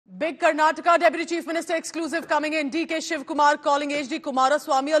Big Karnataka Deputy Chief Minister exclusive coming in. DK Shivkumar calling HD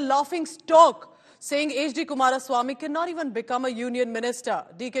Kumaraswamy a laughing stock, saying HD Kumaraswamy cannot even become a union minister.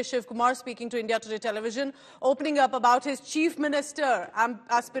 DK Shivkumar speaking to India Today Television, opening up about his Chief Minister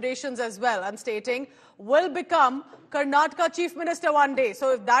aspirations as well and stating, will become Karnataka Chief Minister one day.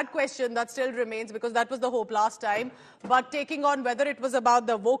 So if that question, that still remains because that was the hope last time. But taking on whether it was about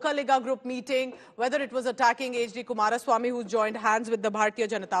the Vokha Liga group meeting, whether it was attacking HD Kumaraswamy who joined hands with the Bharatiya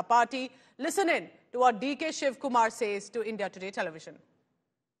Janata Party. Listen in to what DK Shivkumar says to India Today Television.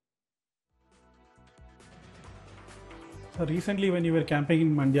 Recently, when you were campaigning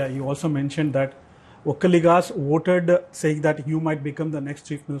in Mandya, you also mentioned that Vokha Ligas voted saying that you might become the next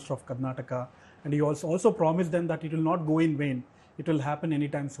Chief Minister of Karnataka. And you also promised them that it will not go in vain. It will happen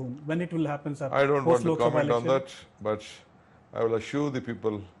anytime soon. When it will happen, sir? I don't want to comment on that, but I will assure the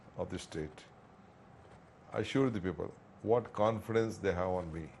people of the state, assure the people what confidence they have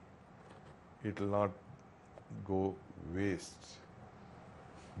on me. It will not go waste.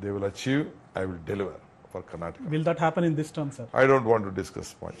 They will achieve, I will deliver for Karnataka. Will that happen in this term, sir? I don't want to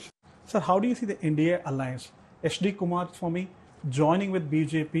discuss much. Sir, how do you see the NDA alliance? HD Kumaraswamy joining with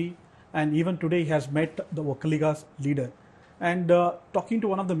BJP, and even today he has met the Vokha Liga's leader. And talking to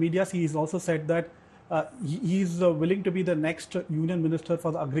one of the medias, he has also said that he is willing to be the next union minister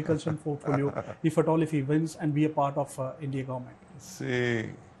for the agriculture portfolio, if at all, if he wins and be a part of India government. See,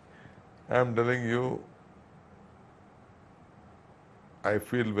 I am telling you, I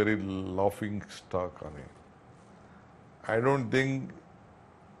feel very laughing stock on it. I don't think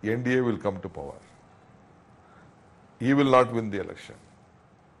NDA will come to power. He will not win the election.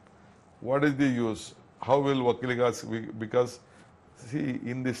 What is the use? How will Vokha Ligas, because see,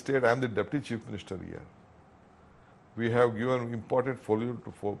 in the state, I am the Deputy Chief Minister here. We have given important portfolio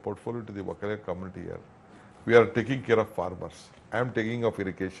to the Vokha Liga community here. We are taking care of farmers. I am taking of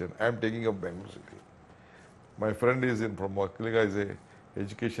irrigation. I am taking of Bangalore City. My friend is from Vokha Liga, is a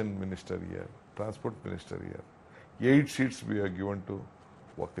education minister here, transport minister here. 8 seats we are given to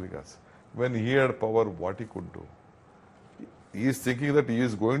Vokha Ligas. When he had power, what he could do? He is thinking that he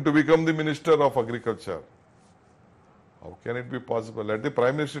is going to become the Minister of Agriculture. How can it be possible? Let the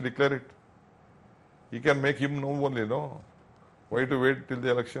Prime Minister declare it. He can make him know only, no? Why to wait till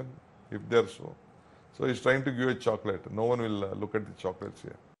the election, if they are so? So he is trying to give a chocolate. No one will look at the chocolates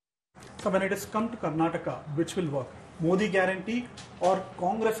here. So when it has come to Karnataka, which will work? Modi guarantee or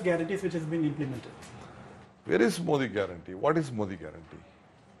Congress guarantees which has been implemented? Where is Modi guarantee? What is Modi guarantee?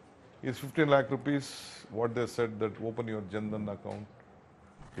 Is 15 lakh rupees, what they said that open your Jan Dhan account,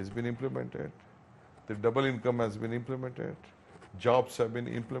 has been implemented. The double income has been implemented. Jobs have been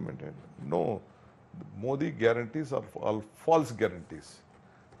implemented. No, Modi guarantees are all false guarantees.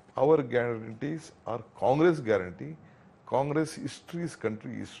 Our guarantees are Congress guarantee. Congress history is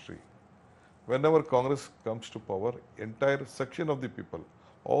country history. Whenever Congress comes to power, entire section of the people,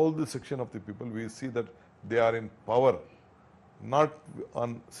 all the section of the people, we see that they are in power. Not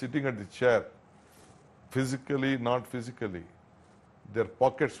on sitting at the chair, physically, not physically. Their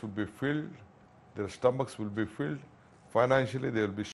pockets will be filled, their stomachs will be filled, financially they will be